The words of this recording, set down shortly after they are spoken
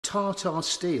Tata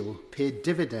Steel paid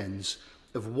dividends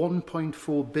of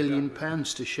 £1.4 billion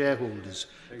to shareholders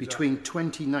between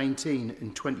 2019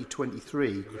 and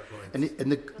 2023, and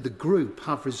the group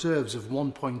have reserves of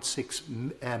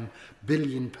 £1.6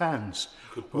 billion.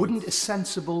 Wouldn't a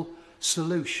sensible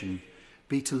solution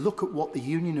be to look at what the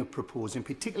union are proposing,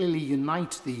 particularly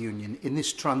unite the union in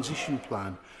this transition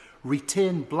plan,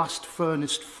 retain Blast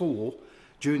Furnace 4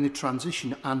 during the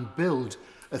transition and build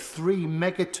a 3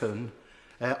 megaton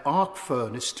arc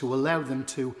furnace to allow them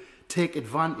to take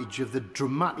advantage of the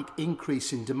dramatic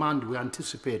increase in demand we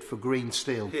anticipate for green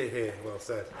steel? Hear, hear. Well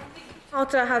said.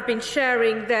 Tata have been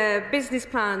sharing their business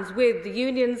plans with the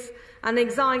unions, and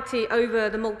anxiety over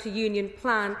the multi-union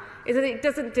plan is that it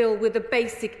doesn't deal with the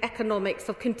basic economics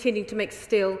of continuing to make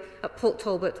steel at Port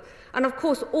Talbot. And of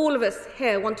course, all of us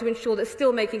here want to ensure that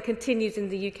steel making continues in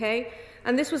the UK.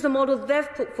 And this was the model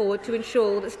they've put forward to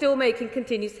ensure that steel making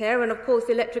continues here. And of course,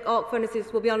 the electric arc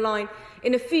furnaces will be online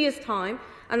in a few years' time.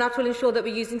 And that will ensure that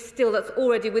we're using steel that's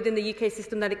already within the UK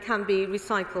system, that it can be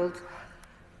recycled.